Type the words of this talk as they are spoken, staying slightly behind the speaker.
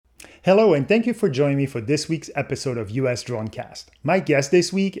Hello, and thank you for joining me for this week's episode of USDroneCast. My guest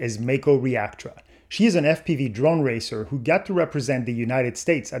this week is Mako Reactra. She is an FPV drone racer who got to represent the United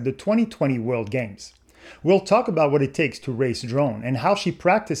States at the 2020 World Games. We'll talk about what it takes to race drone and how she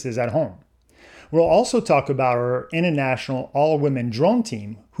practices at home. We'll also talk about her international all-women drone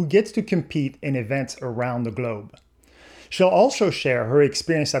team who gets to compete in events around the globe. She'll also share her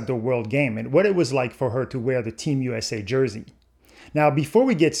experience at the World Game and what it was like for her to wear the Team USA jersey. Now, before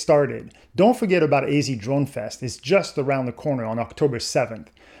we get started, don't forget about AZ Drone Fest. It's just around the corner on October 7th.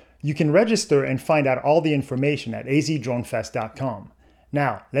 You can register and find out all the information at azdronefest.com.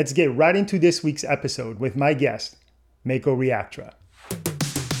 Now, let's get right into this week's episode with my guest, Mako Reactra.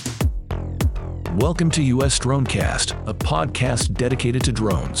 Welcome to USDroneCast, a podcast dedicated to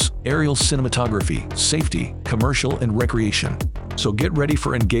drones, aerial cinematography, safety, commercial, and recreation. So get ready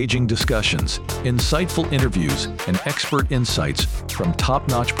for engaging discussions, insightful interviews, and expert insights from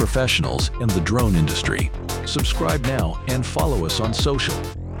top-notch professionals in the drone industry. Subscribe now and follow us on social.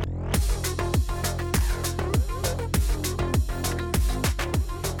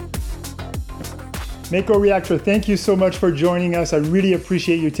 Mako Reactra, thank you so much for joining us. I really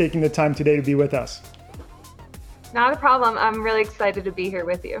appreciate you taking the time today to be with us. Not a problem. I'm really excited to be here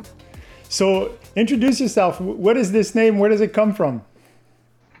with you. So introduce yourself. What is this name? Where does it come from?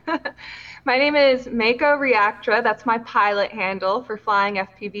 My name is Mako Reactra. That's my pilot handle for flying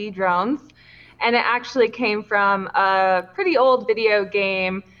FPV drones. And it actually came from a pretty old video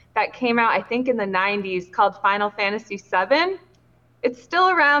game that came out, I think, in the 90s called Final Fantasy VII. It's still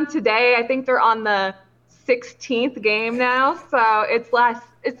around today. I think they're on the 16th game now. So it's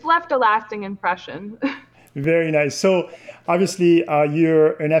left a lasting impression. Very nice. So obviously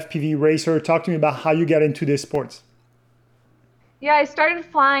you're an FPV racer. Talk to me about how you got into this sports. Yeah, I started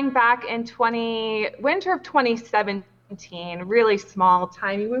flying back in winter of 2017, really small,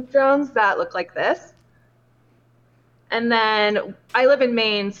 tiny whoop drones that look like this. And then I live in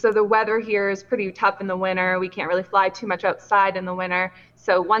Maine, so the weather here is pretty tough in the winter. We can't really fly too much outside in the winter.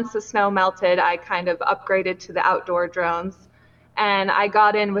 So once the snow melted, I kind of upgraded to the outdoor drones. And I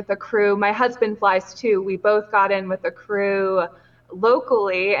got in with a crew. My husband flies too. We both got in with a crew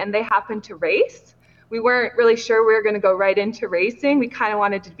locally, and they happened to race. We weren't really sure we were going to go right into racing. We kind of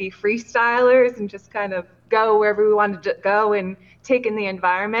wanted to be freestylers and just kind of go wherever we wanted to go and take in the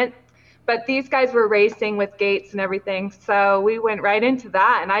environment. But these guys were racing with gates and everything, so we went right into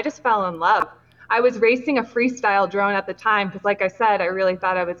that, and I just fell in love. I was racing a freestyle drone at the time because, like I said, I really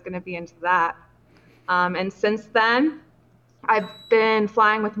thought I was going to be into that. And since then, I've been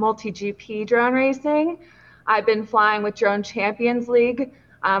flying with multi-GP drone racing. I've been flying with Drone Champions League,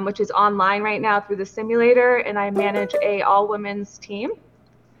 which is online right now through the simulator, and I manage a all-women's team.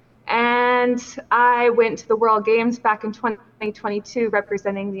 And I went to the World Games back in 2022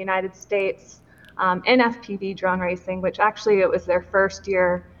 representing the United States in FPV drone racing, which actually it was their first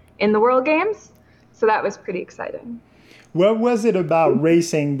year in the World Games. So that was pretty exciting. What was it about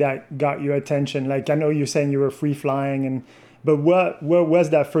racing that got your attention? Like, I know you're saying you were free flying, but what was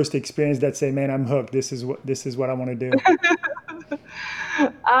that first experience that say, man, I'm hooked. This is what I want to do.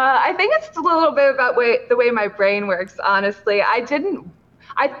 I think it's a little bit about the way my brain works, honestly.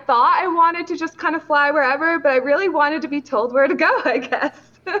 I thought I wanted to just kind of fly wherever, but I really wanted to be told where to go, I guess.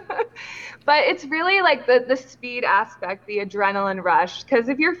 But it's really like the speed aspect, the adrenaline rush. Because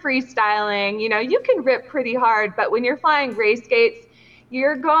if you're freestyling, you can rip pretty hard, but when you're flying race gates,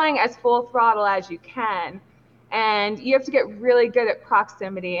 you're going as full throttle as you can. And you have to get really good at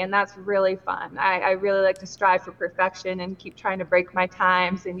proximity, and that's really fun. I really like to strive for perfection and keep trying to break my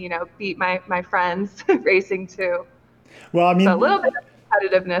times and, beat my friends racing too. Well, I mean, so a little bit of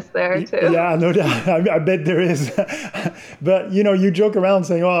competitiveness there too. Yeah, no doubt. I bet there is. But you joke around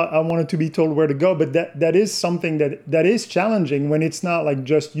saying, "Oh, I wanted to be told where to go," but that is something that is challenging when it's not like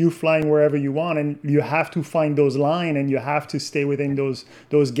just you flying wherever you want, and you have to find those lines and you have to stay within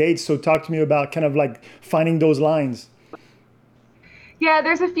those gates. So talk to me about kind of like finding those lines. Yeah,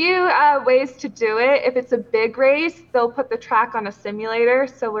 there's a few ways to do it. If it's a big race, they'll put the track on a simulator,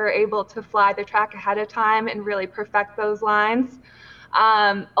 so we're able to fly the track ahead of time and really perfect those lines.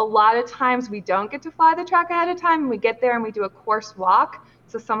 A lot of times we don't get to fly the track ahead of time. We get there and we do a course walk.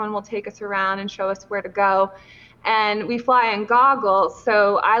 So someone will take us around and show us where to go. And we fly in goggles.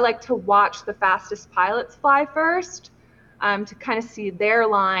 So I like to watch the fastest pilots fly first to kind of see their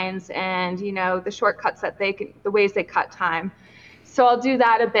lines and, the shortcuts the ways they cut time. So I'll do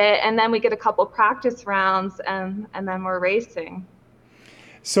that a bit. And then we get a couple practice rounds and then we're racing.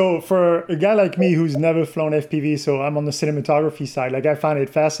 So for a guy like me who's never flown FPV, so I'm on the cinematography side, like I find it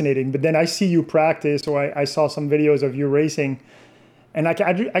fascinating, but then I see you practice, or I saw some videos of you racing, And I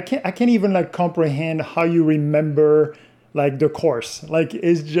can't even like comprehend how you remember like the course. Like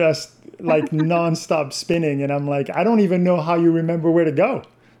it's just like nonstop spinning, and I'm like, I don't even know how you remember where to go.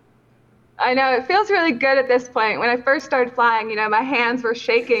 I know it feels really good at this point. When I first started flying, my hands were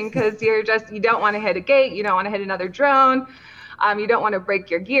shaking because you don't want to hit a gate, you don't want to hit another drone, you don't want to break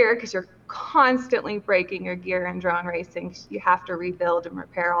your gear because you're constantly breaking your gear in drone racing. You have to rebuild and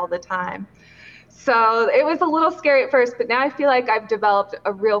repair all the time. So it was a little scary at first, but now I feel like I've developed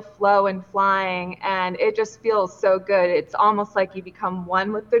a real flow in flying, and it just feels so good. It's almost like you become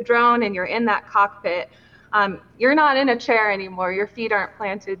one with the drone and you're in that cockpit. You're not in a chair anymore. Your feet aren't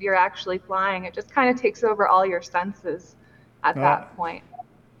planted. You're actually flying. It just kind of takes over all your senses at Uh, that point.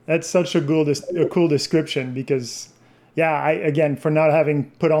 that's such a cool description because, yeah, I again for not having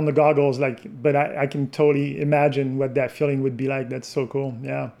put on the goggles, like, but I can totally imagine what that feeling would be like. That's so cool.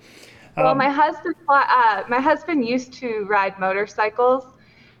 Yeah. Well, Um, my husband used to ride motorcycles,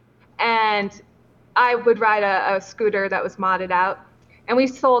 and I would ride a scooter that was modded out, and we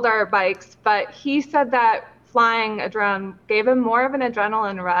sold our bikes. But he said that flying a drone gave him more of an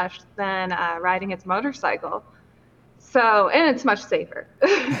adrenaline rush than riding his motorcycle. So, and it's much safer. So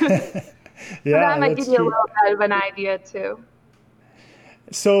that yeah, might give that's you a true. little bit of an idea too.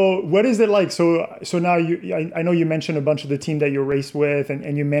 So what is it like? So now I know you mentioned a bunch of the team that you race with,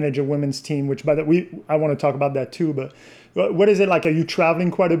 and you manage a women's team, which by the I want to talk about that too. But what is it like? Are you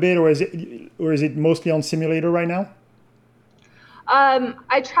traveling quite a bit, or is it mostly on simulator right now?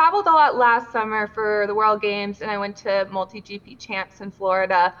 I traveled a lot last summer for the World Games, and I went to multi GP champs in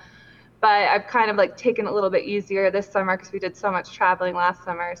Florida. But I've kind of like taken it a little bit easier this summer because we did so much traveling last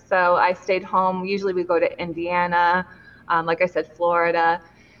summer. So I stayed home. Usually we go to Indiana, like I said, Florida.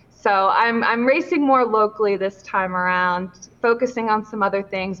 So I'm racing more locally this time around, focusing on some other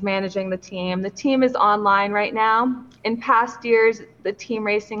things, managing the team. The team is online right now. In past years, the team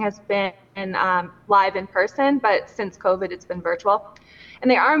racing has been live in person, but since COVID, it's been virtual. And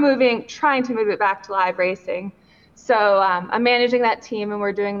they are trying to move it back to live racing. So I'm managing that team, and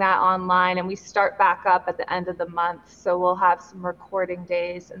we're doing that online, and we start back up at the end of the month. So we'll have some recording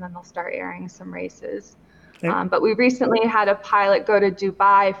days, and then they'll start airing some races. And, But we recently had a pilot go to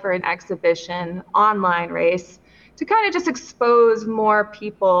Dubai for an exhibition online race to kind of just expose more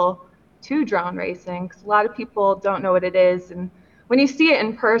people to drone racing, because a lot of people don't know what it is. And when you see it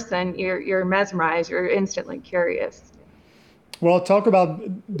in person, you're mesmerized, you're instantly curious. well, talk about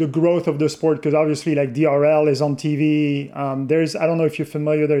the growth of the sport because obviously, like DRL is on TV. There's I don't know if you're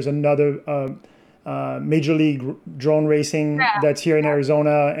familiar. There's another Major League Drone Racing Yeah. that's here in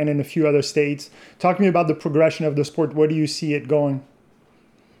Arizona and in a few other states. Talk to me about the progression of the sport. Where do you see it going?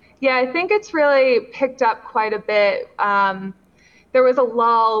 Yeah, I think it's really picked up quite a bit. There was a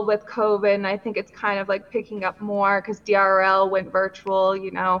lull with COVID, and I think it's kind of like picking up more because DRL went virtual.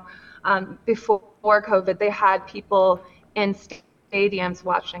 Before COVID, they had people in stadiums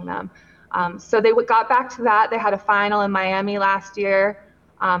watching them. So they got back to that. They had a final in Miami last year,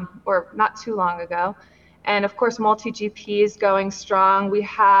 or not too long ago. And of course, multi-GP is going strong. We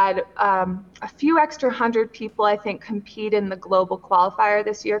had a few extra 100 people, I think, compete in the global qualifier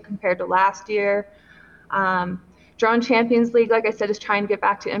this year compared to last year. Um, Drone Champions League, like I said, is trying to get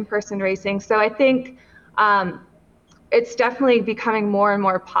back to in-person racing. So I think it's definitely becoming more and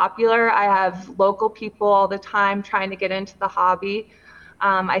more popular. I have local people all the time trying to get into the hobby.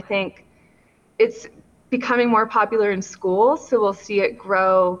 I think it's becoming more popular in schools, so we'll see it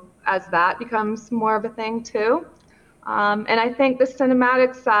grow as that becomes more of a thing too. And I think the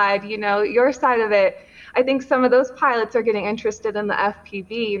cinematic side, your side of it, I think some of those pilots are getting interested in the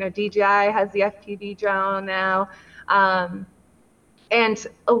FPV. DJI has the FPV drone now. And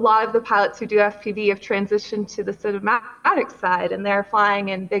a lot of the pilots who do FPV have transitioned to the cinematic side, and they're flying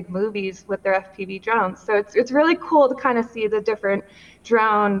in big movies with their FPV drones. So it's really cool to kind of see the different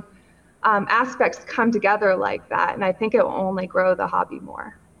drone aspects come together like that. And I think it will only grow the hobby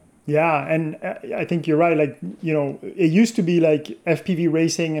more. Yeah, and I think you're right. Like, it used to be like FPV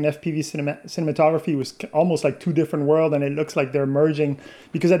racing and FPV cinematography was almost like two different worlds, and it looks like they're merging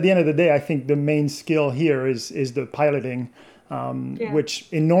because at the end of the day, I think the main skill here is the piloting, Yeah. which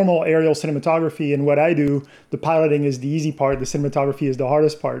in normal aerial cinematography and what I do, the piloting is the easy part, the cinematography is the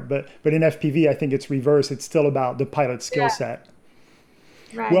hardest part. But in FPV, I think it's reverse. It's still about the pilot skill Yeah. set.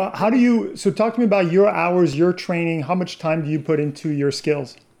 Right. Well, so talk to me about your hours, your training. How much time do you put into your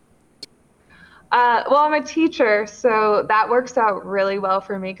skills? Well, I'm a teacher, so that works out really well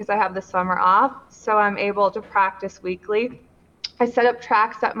for me because I have the summer off. So I'm able to practice weekly. I set up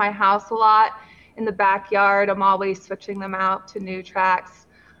tracks at my house a lot in the backyard. I'm always switching them out to new tracks.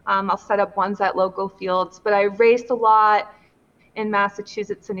 I'll set up ones at local fields, but I race a lot in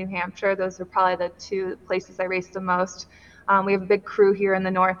Massachusetts and New Hampshire. Those are probably the two places I race the most. We have a big crew here in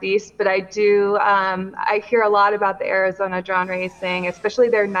the Northeast, but I hear a lot about the Arizona drone racing, especially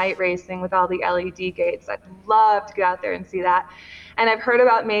their night racing with all the LED gates. I'd love to get out there and see that. And I've heard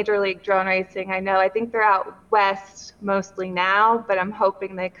about Major League drone racing. I think they're out west mostly now, but I'm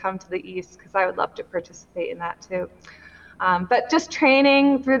hoping they come to the east because I would love to participate in that too. But just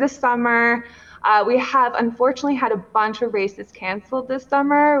training through the summer. We have unfortunately had a bunch of races canceled this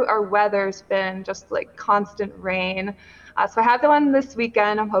summer. Our weather's been just like constant rain. So I have the one this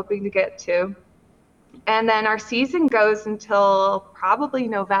weekend I'm hoping to get to. And then our season goes until probably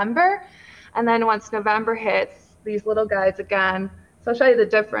November. And then once November hits, these little guys again. So I'll show you the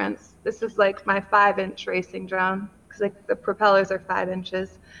difference. This is like my 5-inch racing drone because like the propellers are 5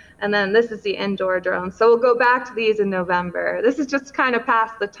 inches. And then this is the indoor drone. So we'll go back to these in November. This is just kind of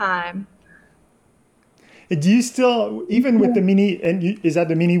past the time. Do you still, even with the mini, is that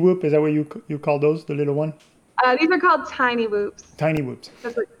the mini whoop? Is that what you call those, the little one? These are called tiny whoops. Tiny whoops.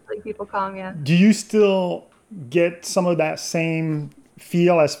 That's what people call them, yeah. Do you still get some of that same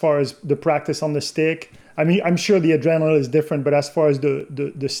feel as far as the practice on the stick? I mean, I'm sure the adrenaline is different, but as far as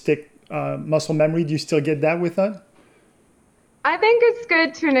the stick muscle memory, do you still get that with that? I think it's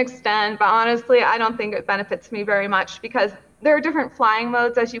good to an extent, but honestly, I don't think it benefits me very much because there are different flying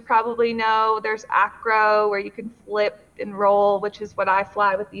modes, as you probably know. There's acro, where you can flip and roll, which is what I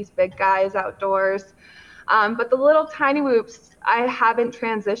fly with these big guys outdoors. But the little tiny whoops, I haven't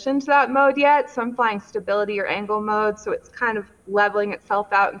transitioned to that mode yet. So I'm flying stability or angle mode. So it's kind of leveling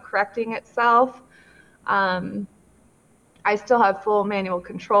itself out and correcting itself. I still have full manual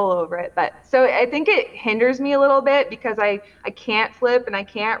control over it. But so I think it hinders me a little bit because I can't flip and I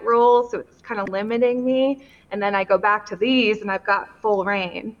can't roll. So it's kind of limiting me. And then I go back to these and I've got full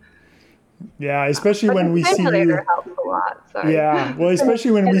reign. Yeah, especially when we see you. Helps a lot. Sorry. Yeah, well,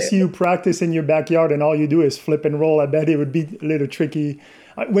 especially when we see you practice in your backyard and all you do is flip and roll. I bet it would be a little tricky.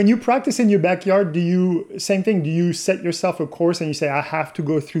 When you practice in your backyard, same thing? Do you set yourself a course and you say, I have to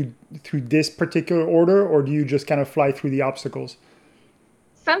go through this particular order, or do you just kind of fly through the obstacles?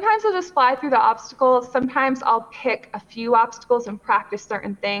 Sometimes I'll just fly through the obstacles. Sometimes I'll pick a few obstacles and practice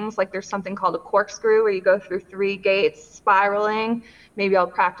certain things. Like there's something called a corkscrew where you go through 3 gates spiraling. Maybe I'll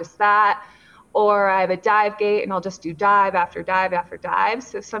practice that. Or I have a dive gate and I'll just do dive after dive after dive.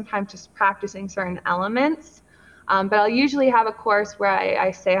 So sometimes just practicing certain elements. But I'll usually have a course where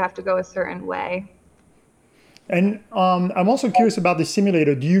I say I have to go a certain way. And I'm also curious about the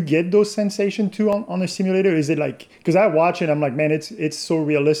simulator. Do you get those sensations too on the simulator? Is it like, because I watch it, I'm like, man, it's so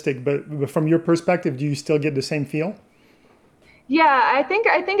realistic. But from your perspective, do you still get the same feel? Yeah, I think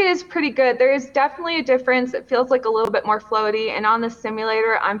it is pretty good. There is definitely a difference. It feels like a little bit more floaty. And on the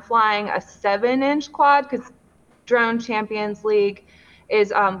simulator, I'm flying a 7-inch quad because Drone Champions League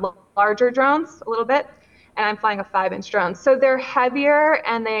is larger drones a little bit. And I'm flying a 5-inch drone. So they're heavier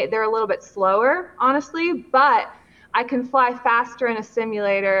and they're a little bit slower, honestly, but I can fly faster in a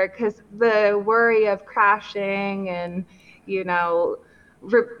simulator because the worry of crashing and,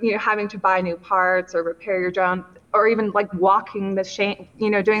 having to buy new parts or repair your drone, or even like walking the shame,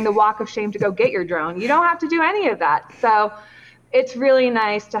 doing the walk of shame to go get your drone. You don't have to do any of that. So it's really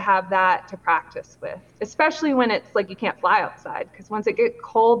nice to have that to practice with, especially when it's like you can't fly outside, because once it gets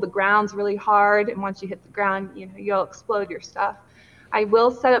cold, the ground's really hard, and once you hit the ground, you'll explode your stuff. I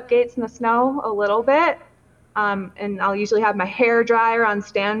will set up gates in the snow a little bit, and I'll usually have my hair dryer on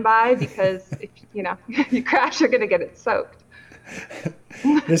standby because if you crash, you're gonna get it soaked.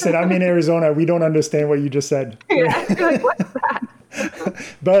 Listen, I'm in Arizona. We don't understand what you just said. Yeah, you're like, what's that?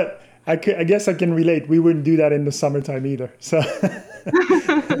 But I guess I can relate. We wouldn't do that in the summertime either. So,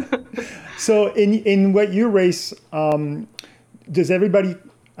 so in what you race, does everybody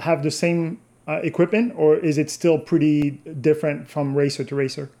have the same equipment, or is it still pretty different from racer to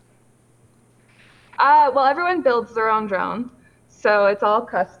racer? Well, everyone builds their own drone, so it's all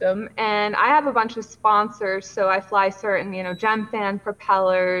custom. And I have a bunch of sponsors, so I fly certain, gem fan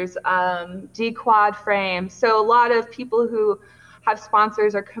propellers, D-quad frames. So a lot of people who have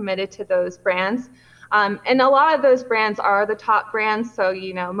sponsors are committed to those brands. And a lot of those brands are the top brands. So,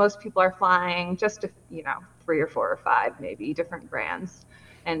 most people are flying just, 3 or 4 or 5, maybe different brands.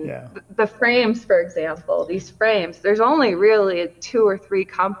 And the frames, for example, these frames, there's only really 2 or 3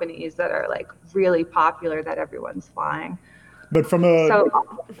 companies that are like really popular that everyone's flying. But from a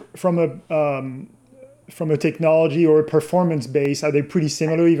technology or a performance base, are they pretty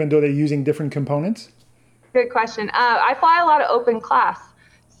similar, even though they're using different components? Good question. I fly a lot of open class.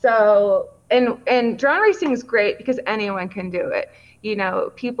 So, and drone racing is great because anyone can do it.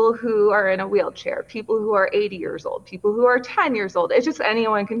 people who are in a wheelchair, people who are 80 years old, people who are 10 years old. It's just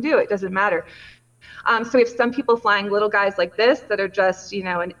anyone can do it. It doesn't matter. So we have some people flying little guys like this that are just,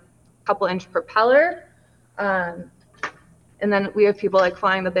 a couple inch propeller. And then we have people like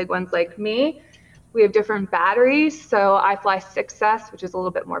flying the big ones like me. We have different batteries. So I fly 6S, which is a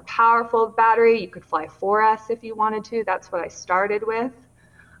little bit more powerful battery. You could fly 4S if you wanted to. That's what I started with.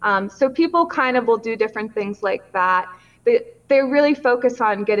 So people kind of will do different things like that. They really focus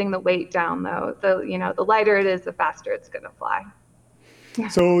on getting the weight down, though. The lighter it is, the faster it's going to fly.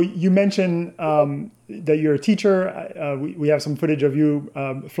 So you mentioned that you're a teacher. We have some footage of you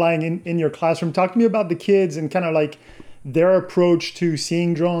flying in your classroom. Talk to me about the kids and kind of like their approach to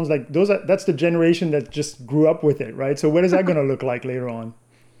seeing drones. Like that's the generation that just grew up with it, right? So what is that going to look like later on?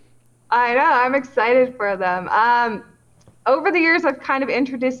 I know. I'm excited for them. Over the years, I've kind of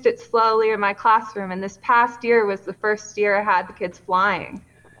introduced it slowly in my classroom, and this past year was the first year I had the kids flying.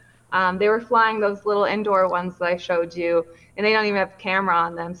 They were flying those little indoor ones that I showed you, and they don't even have a camera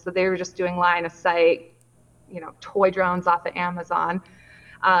on them, so they were just doing line of sight, toy drones off of Amazon.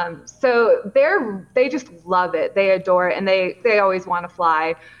 So they just love it. They adore it, and they always want to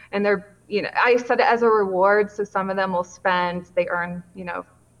fly. And I set it as a reward, so some of them they earn,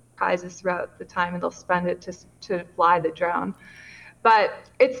 prizes throughout the time, and they'll spend it to fly the drone. But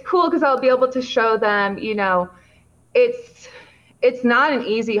it's cool because I'll be able to show them, it's not an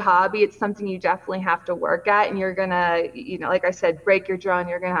easy hobby. It's something you definitely have to work at, and you're gonna, like I said, break your drone.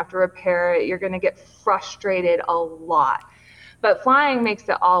 You're gonna have to repair it. You're gonna get frustrated a lot. But flying makes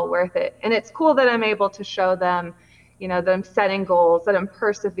it all worth it. And it's cool that I'm able to show them, that I'm setting goals, that I'm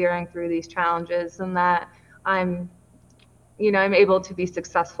persevering through these challenges, and that I'm able to be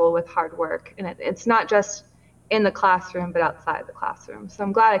successful with hard work. And it's not just in the classroom, but outside the classroom. So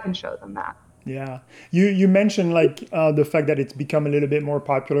I'm glad I can show them that. Yeah. You mentioned the fact that it's become a little bit more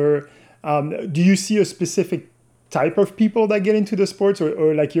popular. Do you see a specific type of people that get into the sports,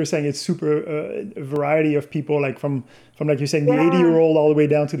 or like you're saying, it's super a variety of people, like from like you're saying, the 80-year-old all the way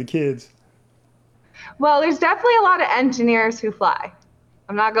down to the kids? Well, there's definitely a lot of engineers who fly.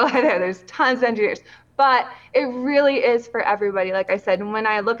 I'm not going to lie there. There's tons of engineers. But it really is for everybody. Like I said, and when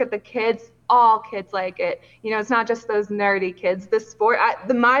I look at the kids, all kids like it. It's not just those nerdy kids. The sport,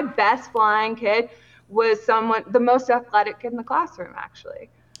 my best flying kid was the most athletic kid in the classroom, actually.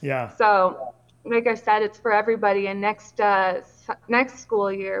 Yeah. So, like I said, it's for everybody. And next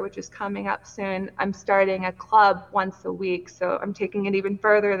school year, which is coming up soon, I'm starting a club once a week. So I'm taking it even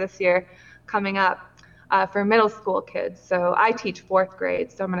further this year, coming up. For middle school kids. So I teach 4th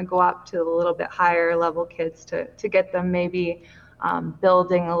grade, so I'm going to go up to a little bit higher level kids to get them maybe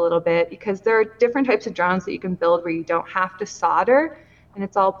building a little bit, because there are different types of drones that you can build where you don't have to solder, and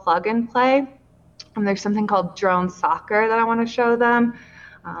it's all plug and play. And there's something called drone soccer that I want to show them.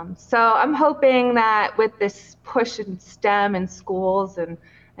 So I'm hoping that with this push in STEM in schools and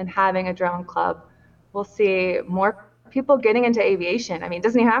having a drone club, we'll see more people getting into aviation. I mean, it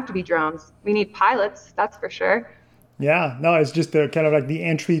doesn't even have to be drones. We need pilots, that's for sure. Yeah, no, it's just kind of like the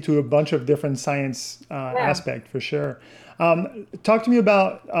entry to a bunch of different science aspect, for sure. Talk to me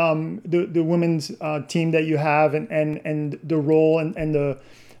about the women's team that you have, and the role and the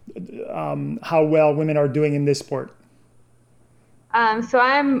how well women are doing in this sport. So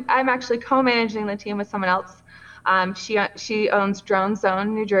I'm actually co-managing the team with someone else. She owns Drone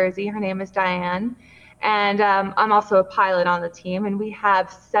Zone, New Jersey. Her name is Diane. And I'm also a pilot on the team, and we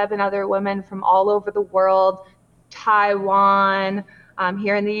have 7 other women from all over the world, Taiwan,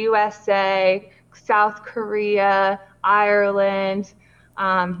 here in the USA, South Korea, Ireland,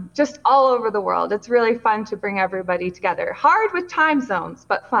 just all over the world. It's really fun to bring everybody together. Hard with time zones,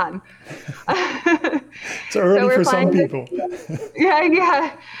 but fun. It's early for some people.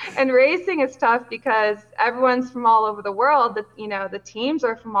 Yeah. And racing is tough because everyone's from all over the world. The teams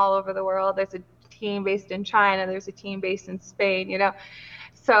are from all over the world. There's a team based in China, there's a team based in Spain,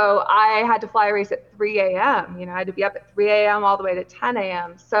 So I had to fly a race at 3 a.m. I had to be up at 3 a.m. all the way to 10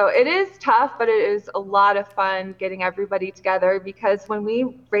 a.m. So it is tough, but it is a lot of fun getting everybody together, because when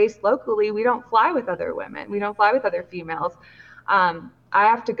we race locally, we don't fly with other women. We don't fly with other females. I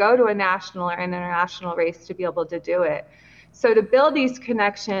have to go to a national or an international race to be able to do it. So to build these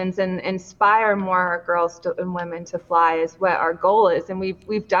connections and inspire more girls and women to fly is what our goal is. And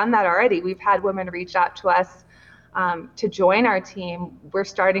we've done that already. We've had women reach out to us to join our team. We're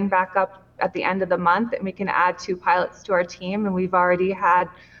starting back up at the end of the month, and we can add 2 pilots to our team. And we've already had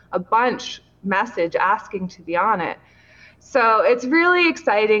a bunch message asking to be on it. So it's really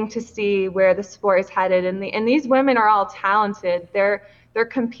exciting to see where the sport is headed. And these women are all talented. They're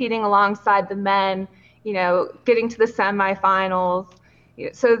competing alongside the men, getting to the semifinals.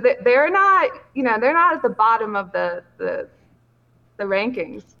 So they're not, they're not at the bottom of the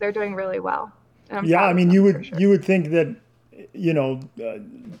rankings. They're doing really well. And I'm Yeah, proud I of mean, them, you for would sure. you would think that,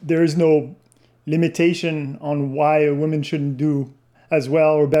 there is no limitation on why a woman shouldn't do as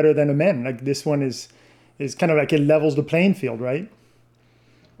well or better than a man. Like this one is kind of like it levels the playing field, right?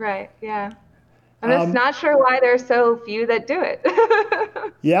 Right. Yeah. I'm just not sure why there's so few that do it.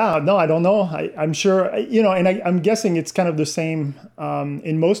 Yeah, no, I don't know. I'm sure, and I'm guessing it's kind of the same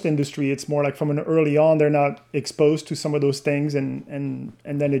in most industry. It's more like from an early on, they're not exposed to some of those things, and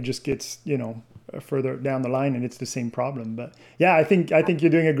then it just gets, further down the line, and it's the same problem. But yeah, I think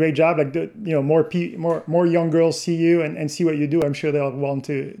you're doing a great job. Like, more young girls see you and see what you do. I'm sure they'll want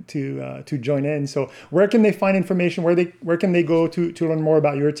to join in. So where can they find information? Where can they go to learn more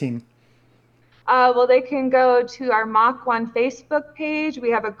about your team? Well, they can go to our Mach 1 Facebook page. We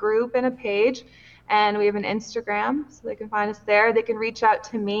have a group and a page, and we have an Instagram, so they can find us there. They can reach out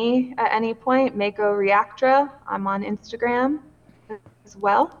to me at any point, Mako Reactra. I'm on Instagram as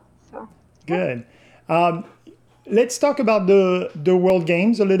well. So, yeah. Good. Let's talk about the World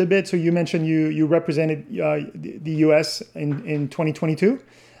Games a little bit. So you mentioned you represented the U.S. in 2022.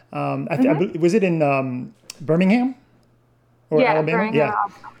 Was it in Birmingham or Yeah, Alabama? Birmingham, Yeah.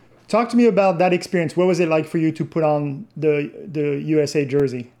 Alabama. Talk to me about that experience. What was it like for you to put on the USA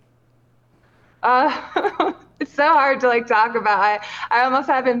jersey? It's so hard to talk about. I almost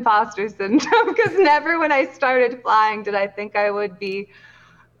have imposter syndrome because never when I started flying did I think I would be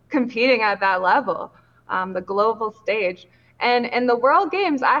competing at that level, the global stage. And in the World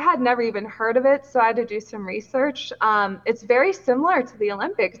Games, I had never even heard of it, so I had to do some research. It's very similar to the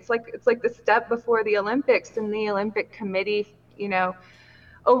Olympics. It's like the step before the Olympics, and the Olympic Committee,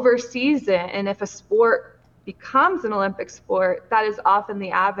 oversees it. And if a sport becomes an Olympic sport, that is often the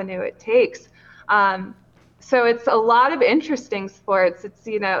avenue it takes. So it's a lot of interesting sports. It's,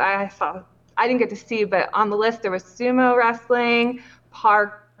 I didn't get to see, but on the list there was sumo wrestling,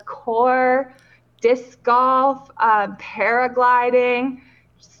 parkour, disc golf, paragliding,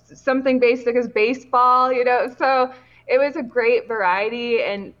 something basic as baseball, So it was a great variety.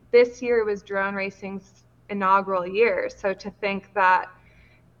 And this year was drone racing's inaugural year. So to think that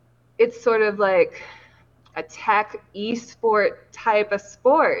it's sort of like a tech e-sport type of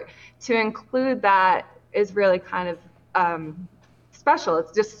sport, to include that is really kind of special.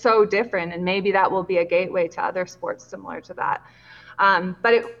 It's just so different, and maybe that will be a gateway to other sports similar to that.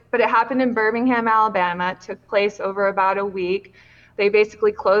 But it happened in Birmingham, Alabama. It took place over about a week. They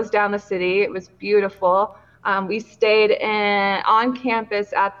basically closed down the city. It was beautiful. We stayed on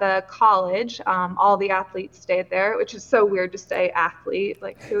campus at the college. All the athletes stayed there, which is so weird to say athlete.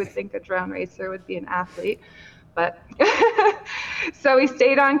 Like, who would think a drone racer would be an athlete? But so we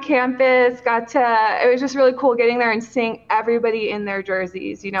stayed on campus, it was just really cool getting there and seeing everybody in their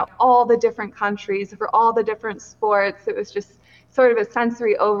jerseys, all the different countries for all the different sports. It was just sort of a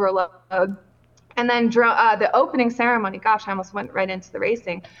sensory overload. And then the opening ceremony, gosh, I almost went right into the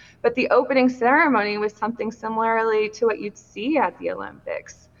racing. But the opening ceremony was something similarly to what you'd see at the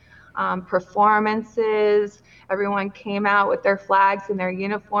Olympics. Performances, everyone came out with their flags and their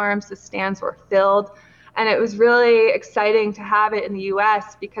uniforms, the stands were filled. And it was really exciting to have it in the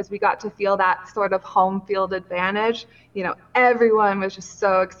US because we got to feel that sort of home field advantage. Everyone was just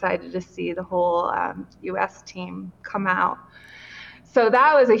so excited to see the whole US team come out. So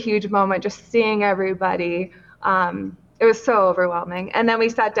that was a huge moment, just seeing everybody. It was so overwhelming. And then we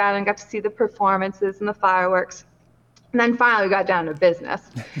sat down and got to see the performances and the fireworks. And then finally, we got down to business.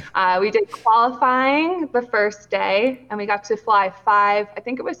 We did qualifying the first day, and we got to fly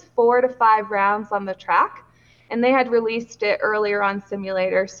 4 to 5 rounds on the track. And they had released it earlier on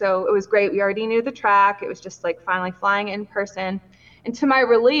simulator, so it was great. We already knew the track. It was just like finally flying in person. And to my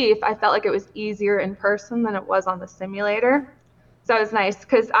relief, I felt like it was easier in person than it was on the simulator. So it was nice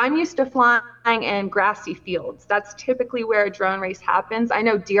because I'm used to flying in grassy fields. That's typically where a drone race happens. I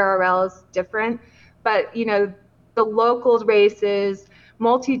know DRL is different, but the local races,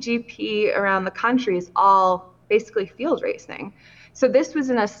 multi-GP around the country is all basically field racing. So this was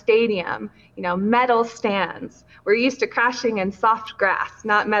in a stadium, metal stands. We're used to crashing in soft grass,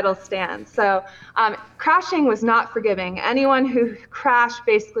 not metal stands. So crashing was not forgiving. Anyone who crashed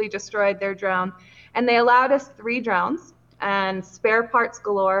basically destroyed their drone. And they allowed us 3 drones and spare parts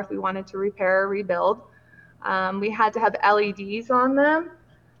galore if we wanted to repair or rebuild. We had to have LEDs on them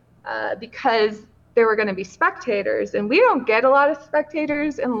because there were going to be spectators, and we don't get a lot of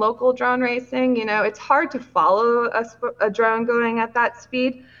spectators in local drone racing. It's hard to follow a drone going at that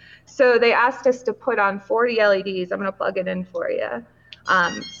speed. So they asked us to put on 40 LEDs. I'm going to plug it in for you.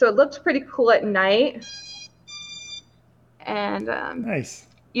 So it looked pretty cool at night. And Nice.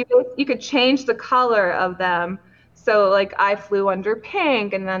 you could change the color of them. So like I flew under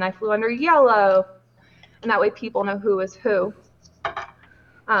pink and then I flew under yellow, and that way people know who was who.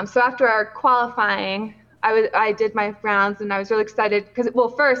 So after our qualifying, I did my rounds and I was really excited because, well,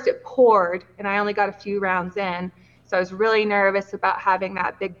 first it poured and I only got a few rounds in. So I was really nervous about having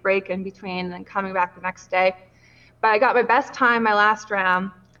that big break in between and then coming back the next day. But I got my best time my last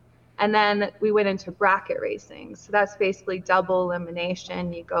round. And then we went into bracket racing. So that's basically double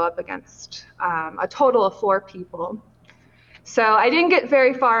elimination. You go up against a total of 4 people. So I didn't get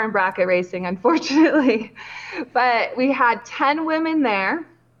very far in bracket racing, unfortunately. But we had 10 women there.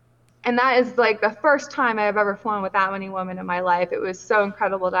 And that is like the first time I've ever flown with that many women in my life. It was so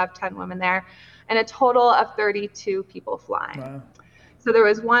incredible to have 10 women there, and a total of 32 people flying. Wow. So there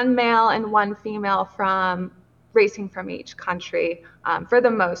was 1 male and 1 female from racing from each country for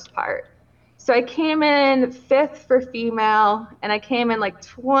the most part. So I came in 5th for female, and I came in like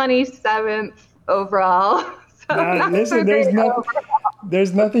 27th overall. So listen,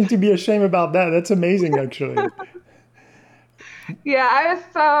 there's nothing to be ashamed about that. That's amazing, actually. Yeah, I was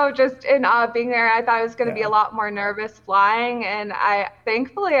so just in awe of being there. I thought I was going to be a lot more nervous flying, and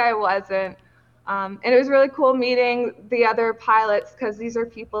thankfully I wasn't. And it was really cool meeting the other pilots, because these are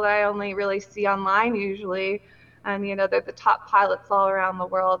people that I only really see online usually, and they're the top pilots all around the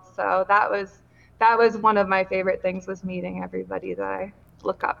world. So that was one of my favorite things, was meeting everybody that I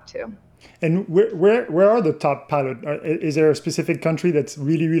look up to. And where are the top pilots? Is there a specific country that's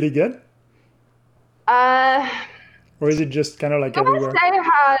really, really good? Or is it just kind of like everywhere? USA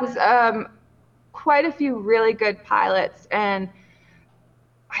has quite a few really good pilots, and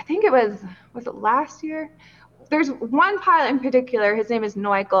I think was it last year? There's one pilot in particular, his name is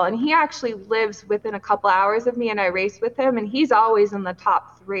Neukel, and he actually lives within a couple hours of me, and I race with him, and he's always in the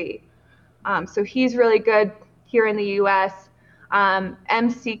top 3. So he's really good here in the US.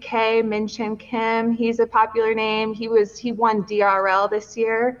 MCK, Min Chin Kim, he's a popular name. He won DRL this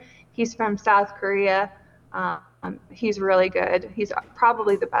year. He's from South Korea. He's really good. He's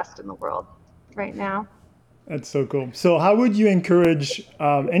probably the best in the world right now. That's so cool. So how would you encourage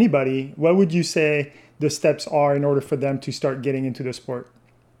anybody? What would you say the steps are in order for them to start getting into the sport?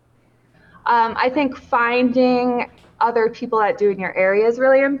 I think finding other people that do in your area is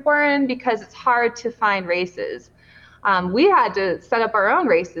really important, because it's hard to find races. We had to set up our own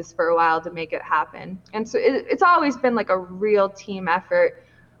races for a while to make it happen. And so it's always been like a real team effort.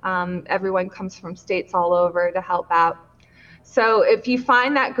 Everyone comes from states all over to help out. So if you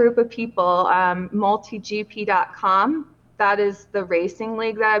find that group of people, multigp.com, that is the racing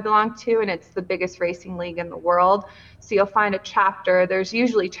league that I belong to, and it's the biggest racing league in the world. So you'll find a chapter. There's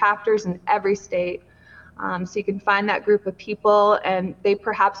usually chapters in every state. So you can find that group of people, and they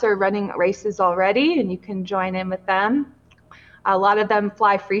perhaps are running races already, and you can join in with them. A lot of them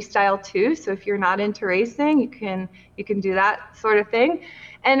fly freestyle too, so if you're not into racing, you can do that sort of thing.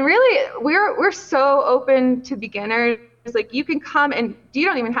 And really, we're so open to beginners. Like, you can come and you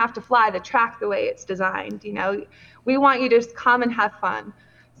don't even have to fly the track the way it's designed. We want you to just come and have fun.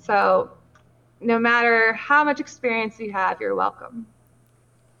 So no matter how much experience you have, you're welcome.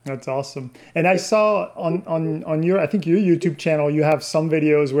 That's awesome. And I saw on your, I think your YouTube channel, you have some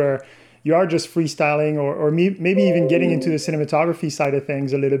videos where you are just freestyling or maybe even getting into the cinematography side of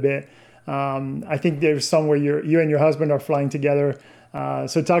things a little bit. I think there's some where you and your husband are flying together.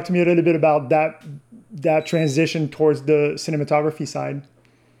 So talk to me a little bit about that transition towards the cinematography side.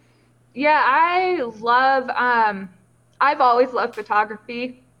 Yeah, I've always loved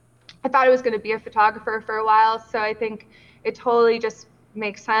photography. I thought I was going to be a photographer for a while, so I think it totally just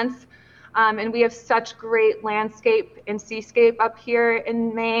makes sense. And we have such great landscape and seascape up here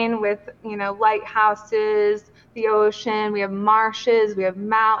in Maine with, lighthouses, the ocean, we have marshes, we have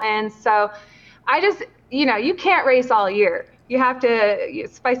mountains. So I just, you can't race all year. You have to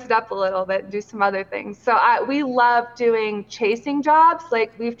spice it up a little bit and do some other things. So we love doing chasing jobs.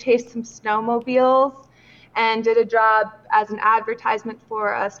 Like, we've chased some snowmobiles and did a job as an advertisement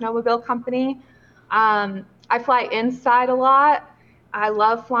for a snowmobile company. I fly inside a lot. I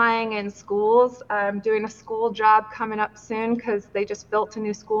love flying in schools. I'm doing a school job coming up soon because they just built a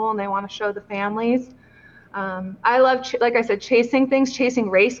new school and they want to show the families. I love, like I said, chasing things, chasing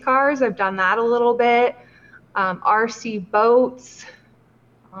race cars. I've done that a little bit. RC boats,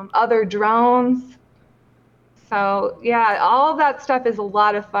 other drones. So yeah, all of that stuff is a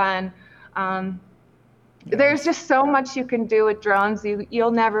lot of fun. There's just so much you can do with drones.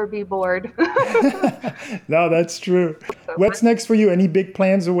 You'll never be bored. No, that's true. What's next for you? Any big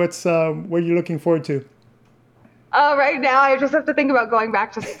plans, or what you're looking forward to? Oh, right now I just have to think about going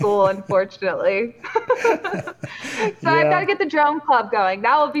back to school, unfortunately. So I've got to get the drone club going.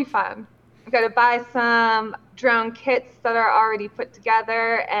 That will be fun. I've got to buy some drone kits that are already put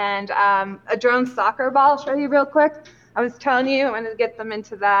together and a drone soccer ball. I'll show you real quick. I was telling you I'm going to get them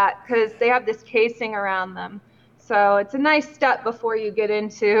into that because they have this casing around them. So it's a nice step before you get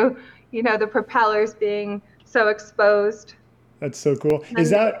into, the propellers being so exposed. That's so cool.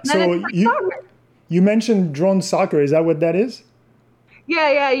 Is that so? You mentioned drone soccer. Is that what that is?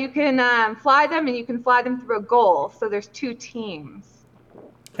 Yeah. You can fly them, and you can fly them through a goal. So there's 2 teams.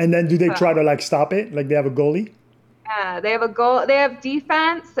 And then do they try to stop it? Like they have a goalie? Yeah, they have a goal. They have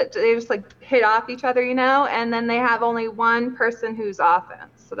defense that they just hit off each other, and then they have only one person who's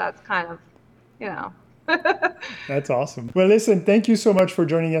offense. So that's kind of, That's awesome. Well, listen, thank you so much for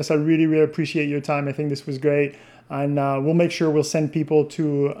joining us. I really, really appreciate your time. I think this was great. And we'll make sure we'll send people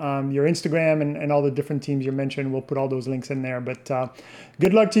to your Instagram and all the different teams you mentioned. We'll put all those links in there. But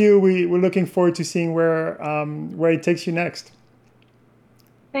good luck to you. We're looking forward to seeing where it takes you next.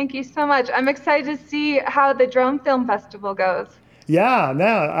 Thank you so much. I'm excited to see how the Drone Film Festival goes. Yeah, no,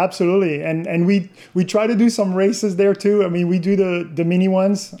 absolutely. And we try to do some races there too. I mean, we do the mini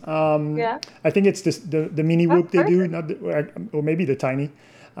ones. I think it's the mini whoop they do, not or maybe the tiny.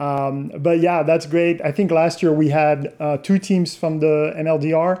 But yeah, that's great. I think last year we had 2 teams from the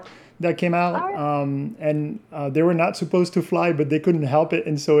NLDR that came out, and they were not supposed to fly, but they couldn't help it.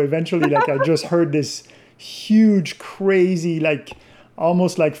 And so eventually, I just heard this huge, crazy,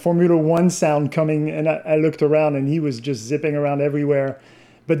 almost like Formula One sound coming, and I looked around, and he was just zipping around everywhere.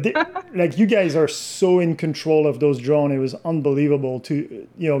 But you guys are so in control of those drones. It was unbelievable to,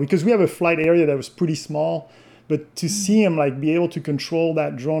 because we have a flight area that was pretty small, but to see him be able to control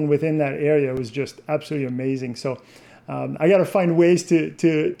that drone within that area was just absolutely amazing. So I got to find ways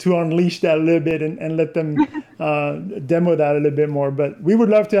to unleash that a little bit and let them demo that a little bit more. But we would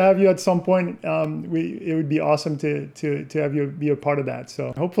love to have you at some point. It would be awesome to have you be a part of that.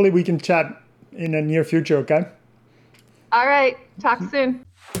 So hopefully we can chat in the near future, okay? All right. Talk soon.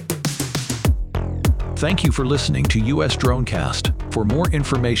 Thank you for listening to USDroneCast. For more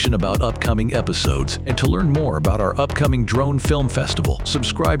information about upcoming episodes and to learn more about our upcoming Drone Film Festival,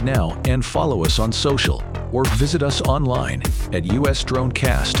 subscribe now and follow us on social or visit us online at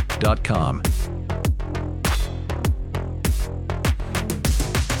usdronecast.com.